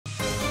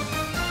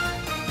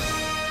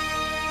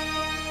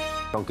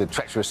Conquered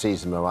treacherous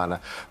seas in Moana,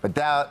 but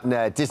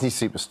now Disney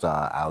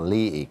superstar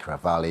Auli'i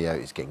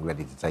Cravalho is getting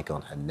ready to take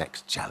on her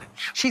next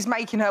challenge. She's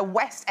making her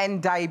West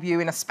End debut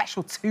in a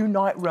special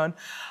two-night run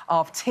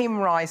of Tim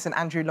Rice and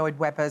Andrew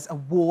Lloyd-Webber's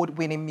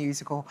award-winning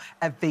musical,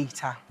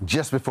 Evita.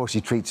 Just before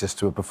she treats us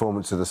to a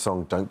performance of the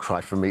song Don't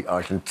Cry For Me,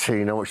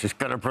 Argentina, which is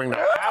going to bring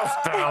the house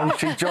down,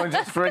 she joins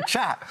us for a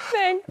chat.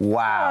 Thanks.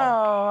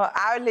 Wow. Oh,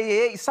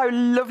 Auli'i, it's so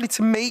lovely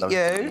to meet you.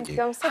 Thank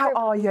you. How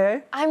are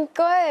you? I'm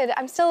good.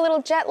 I'm still a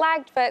little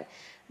jet-lagged, but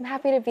I'm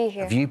happy to be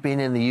here. Have you been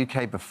in the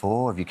UK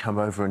before? Have you come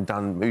over and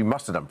done... You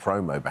must have done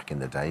promo back in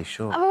the day,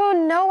 sure.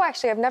 Oh, no,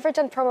 actually. I've never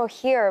done promo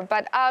here,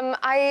 but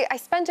I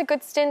spent a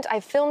good stint. I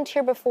filmed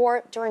here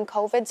before during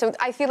COVID, so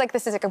I feel like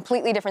this is a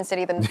completely different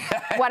city than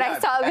what I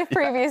saw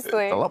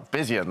previously. It's a lot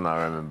busier than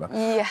I remember.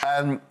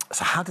 Yeah.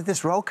 So how did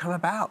this role come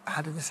about?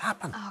 How did this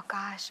happen? Oh,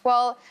 gosh.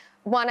 Well,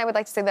 one, I would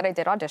like to say that I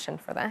did audition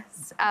for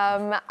this.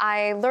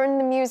 I learned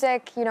the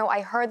music, you know, I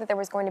heard that there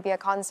was going to be a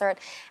concert,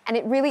 and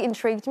it really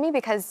intrigued me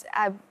because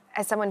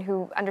as someone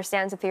who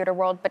understands the theatre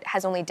world but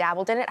has only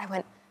dabbled in it, I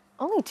went,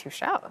 only 2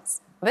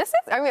 shows?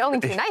 Only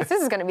 2 nights,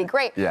 this is gonna be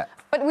great. Yeah.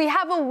 But we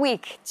have a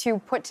week to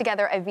put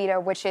together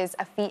Evita, which is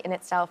a feat in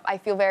itself. I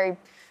feel very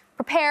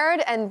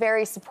prepared and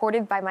very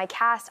supported by my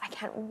cast. I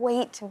can't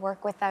wait to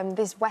work with them.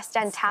 This West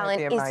End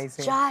talent is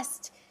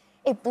just...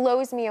 It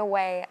blows me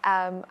away.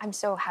 I'm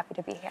so happy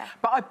to be here.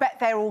 But I bet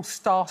they're all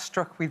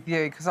starstruck with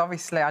you, because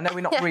obviously, I know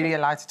we're not really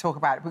allowed to talk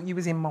about it, but you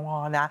was in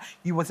Moana,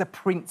 you was a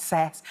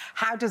princess.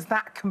 How does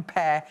that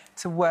compare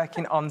to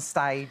working on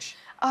stage?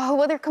 Oh,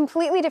 well, they're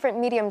completely different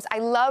mediums. I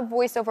love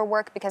voiceover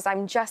work because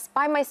I'm just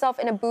by myself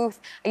in a booth.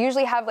 I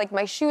usually have, like,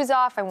 my shoes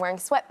off, I'm wearing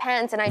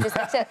sweatpants, and I just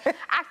get to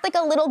act like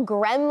a little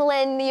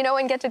gremlin, you know,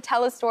 and get to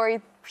tell a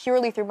story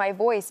purely through my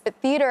voice. But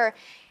theatre,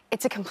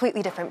 it's a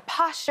completely different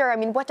posture. I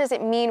mean, what does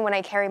it mean when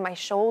I carry my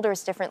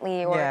shoulders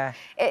differently? Or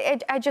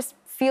I just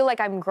feel like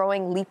I'm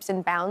growing leaps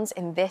and bounds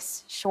in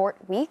this short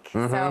week.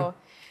 So,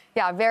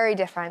 yeah, very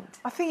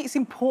different. I think it's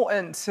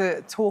important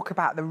to talk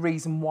about the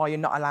reason why you're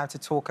not allowed to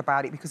talk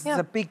about it, because there's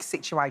a big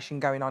situation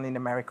going on in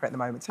America at the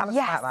moment. Tell us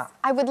about that.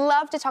 I would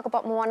love to talk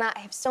about Moana. I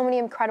have so many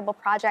incredible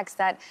projects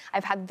that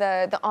I've had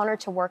the honor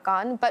to work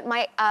on, but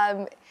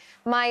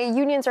my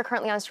unions are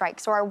currently on strike.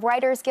 So our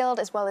Writers Guild,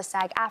 as well as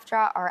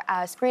SAG-AFTRA,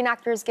 our Screen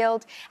Actors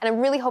Guild, and I'm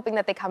really hoping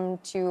that they come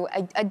to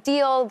a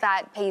deal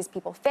that pays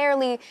people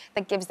fairly,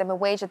 that gives them a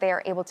wage that they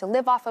are able to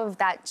live off of,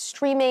 that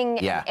streaming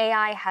and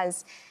AI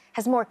has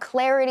more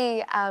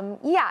clarity.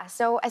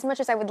 So as much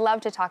as I would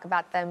love to talk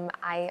about them,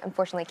 I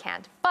unfortunately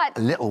can't. But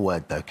a little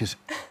word, though, because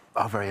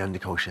our very own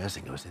Nicole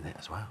Scherzinger was in it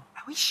as well.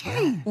 Oh, is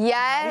she?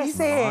 Yes.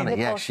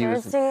 Yeah, she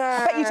was.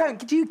 I bet you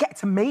don't. Do you get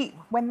to meet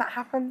when that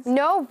happens?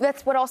 No,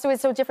 that's what also is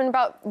so different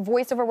about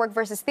voiceover work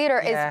versus theatre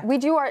is we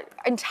do our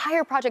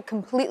entire project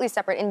completely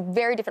separate in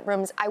very different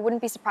rooms. I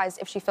wouldn't be surprised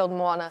if she filmed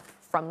Moana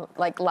from,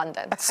 like,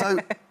 London. So,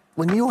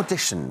 when you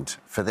auditioned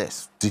for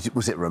this,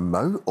 was it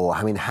remote, or,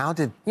 I mean, how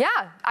did... Yeah,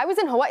 I was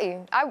in Hawaii.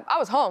 I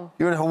was home.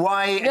 You were in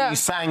Hawaii and you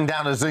sang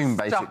down a Zoom,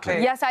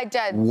 basically? Yes, I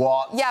did.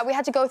 What? Yeah, we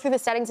had to go through the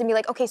settings and be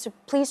like, OK, so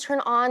please turn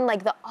on,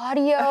 like, the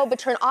audio, but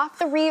turn off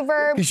the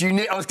reverb. Because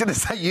I was going to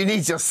say, you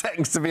need your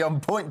settings to be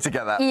on point to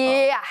get that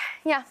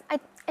Yeah, I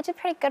did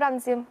pretty good on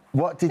Zoom.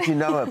 What did you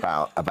know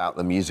about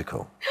the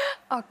musical?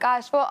 Oh,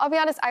 gosh. Well, I'll be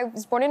honest, I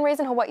was born and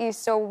raised in Hawaii,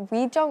 so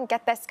we don't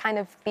get this kind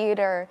of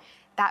theatre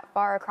that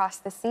far across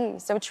the sea.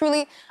 So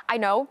truly, I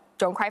know,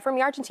 Don't Cry For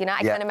Me, Argentina.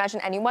 I can't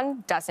imagine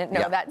anyone doesn't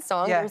know that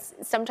song. There's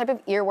some type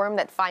of earworm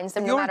that finds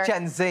them no matter... You're a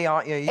Gen Z,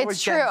 aren't you? You're it's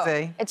a Gen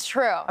Z. It's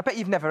true. I bet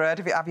you've never heard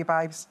of it, have you,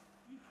 babes?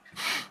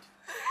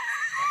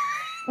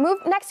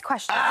 Next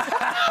question.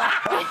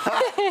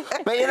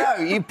 But, you know,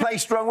 you play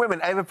strong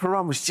women. Eva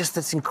Peron was just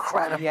this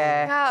incredible...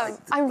 Yeah.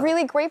 I'm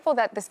really grateful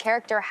that this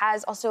character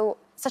has also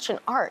such an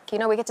arc. You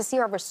know, we get to see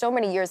her over so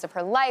many years of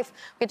her life.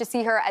 We get to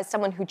see her as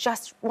someone who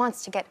just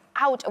wants to get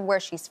out of where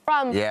she's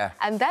from. Yeah.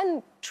 And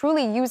then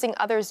truly using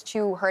others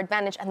to her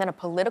advantage, and then a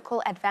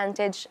political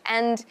advantage,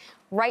 and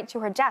right to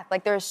her death.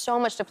 Like, there's so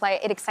much to play.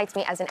 It excites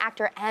me as an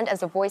actor and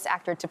as a voice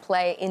actor to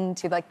play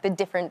into, like, the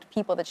different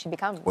people that she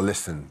becomes. Well,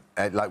 listen,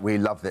 like, we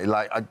loved it.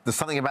 Like, there's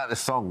something about this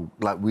song,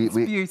 like, it's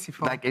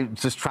beautiful. Like, it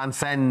just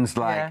transcends,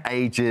 like,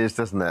 ages,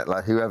 doesn't it?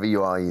 Like, whoever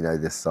you are, you know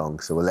this song.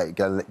 So we'll let you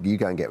go. You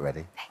go and get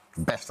ready.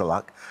 Thanks. Best of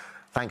luck.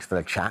 Thanks for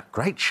the chat.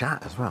 Great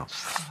chat as well.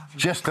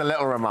 Just a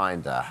little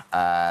reminder,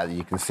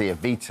 you can see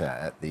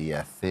Evita at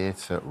the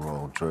Theatre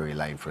Royal Drury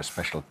Lane for a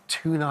special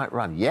 2-night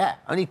run. Yeah,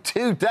 only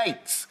 2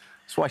 dates.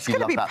 That's why she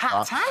loved that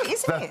part.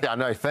 It's going to be packed out, isn't it? I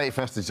know,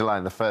 31st of July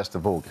and the 1st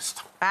of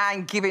August.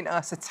 And giving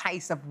us a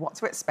taste of what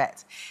to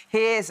expect.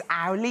 Here's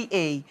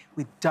Auli'i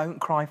with Don't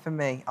Cry For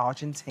Me,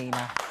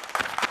 Argentina.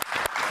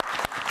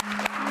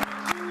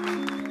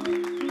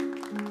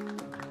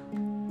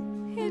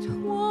 It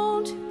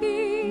won't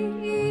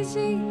be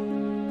easy,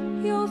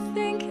 you'll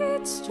think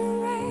it's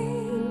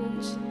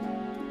strange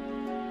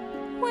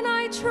when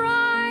I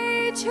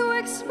try to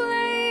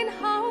explain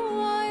how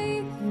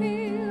I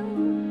feel,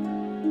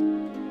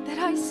 that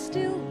I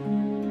still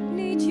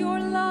need your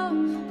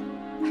love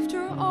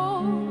after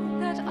all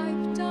that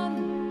I've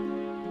done.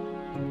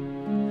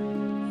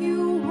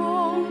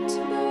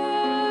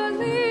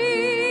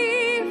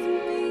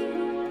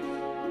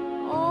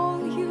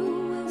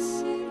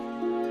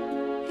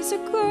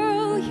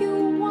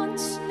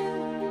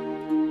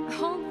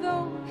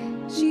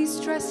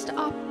 dressed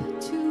up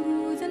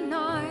to the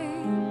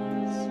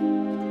nines,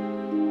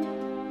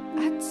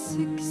 at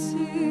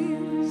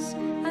sixes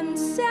and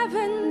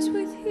sevens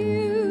with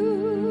you.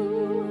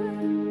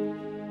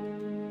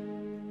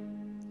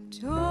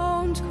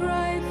 Don't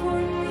cry for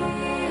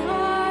me,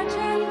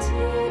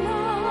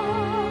 Argentina.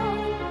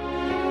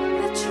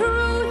 The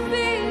truth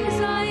is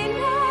I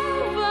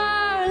never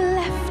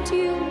left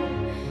you.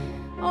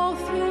 All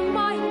through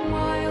my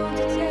wild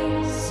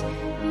days,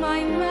 my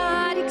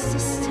mad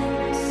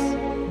existence,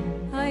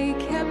 I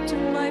kept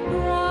my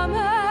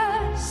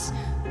promise.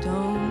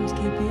 Don't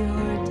keep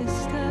your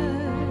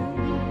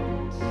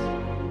distance.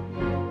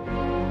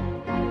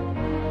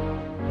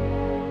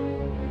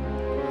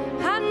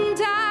 And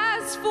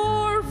as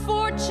for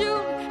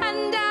fortune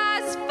and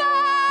as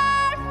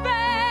for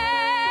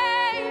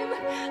fame,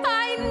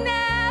 I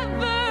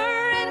never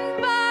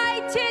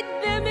invited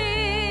them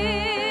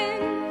in.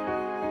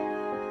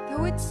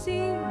 Though it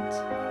seemed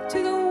to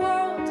the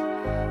world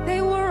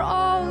they were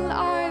all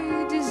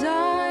I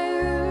desired.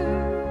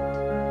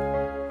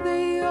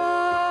 They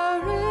are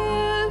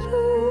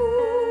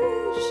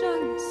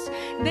illusions.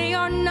 They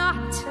are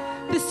not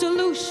the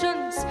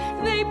solutions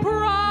they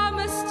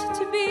promised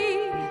to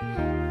be.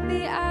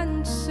 The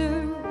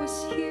answer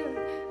was here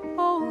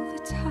all the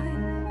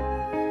time.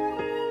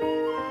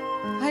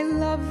 I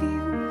love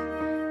you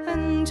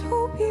and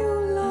hope you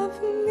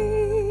love me.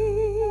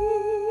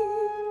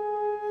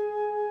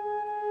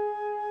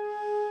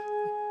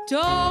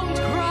 Don't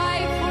cry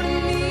for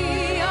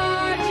me,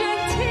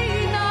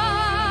 Argentina.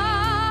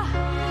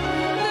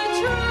 The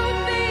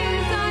truth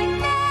is I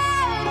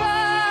never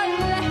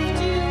left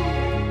you.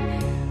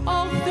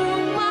 All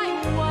through my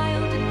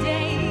wild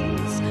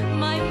days,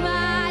 my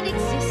mad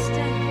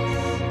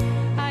existence,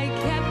 I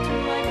kept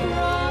my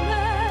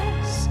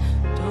promise.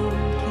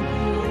 Don't keep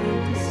your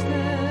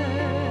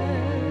distance.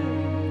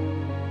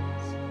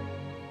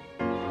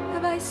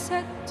 Have I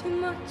said too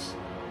much?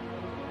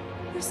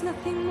 There's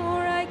nothing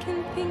more I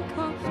can think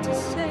of to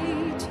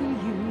say to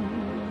you.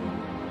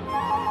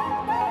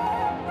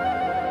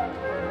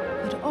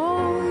 But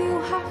all you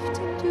have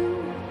to do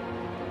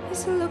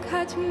is look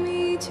at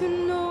me to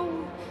know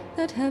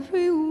that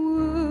every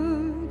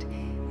word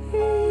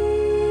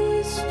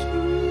is true.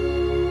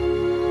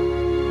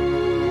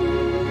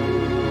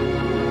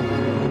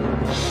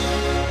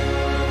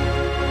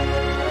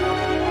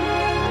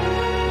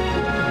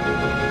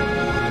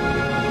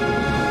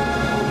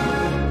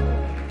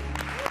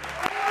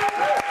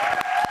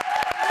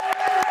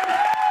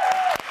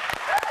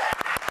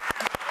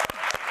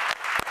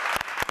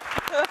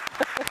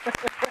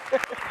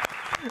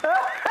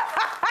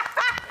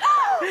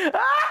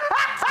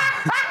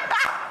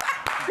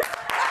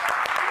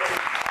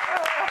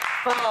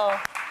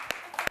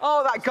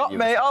 Oh, that got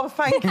me. Oh,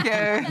 thank you.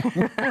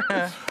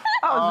 That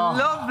was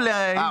lovely.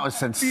 That was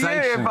sensational.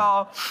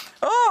 Beautiful.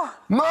 Oh.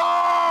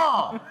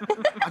 More!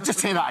 I'll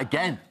just hear that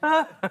again.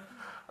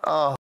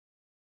 Oh.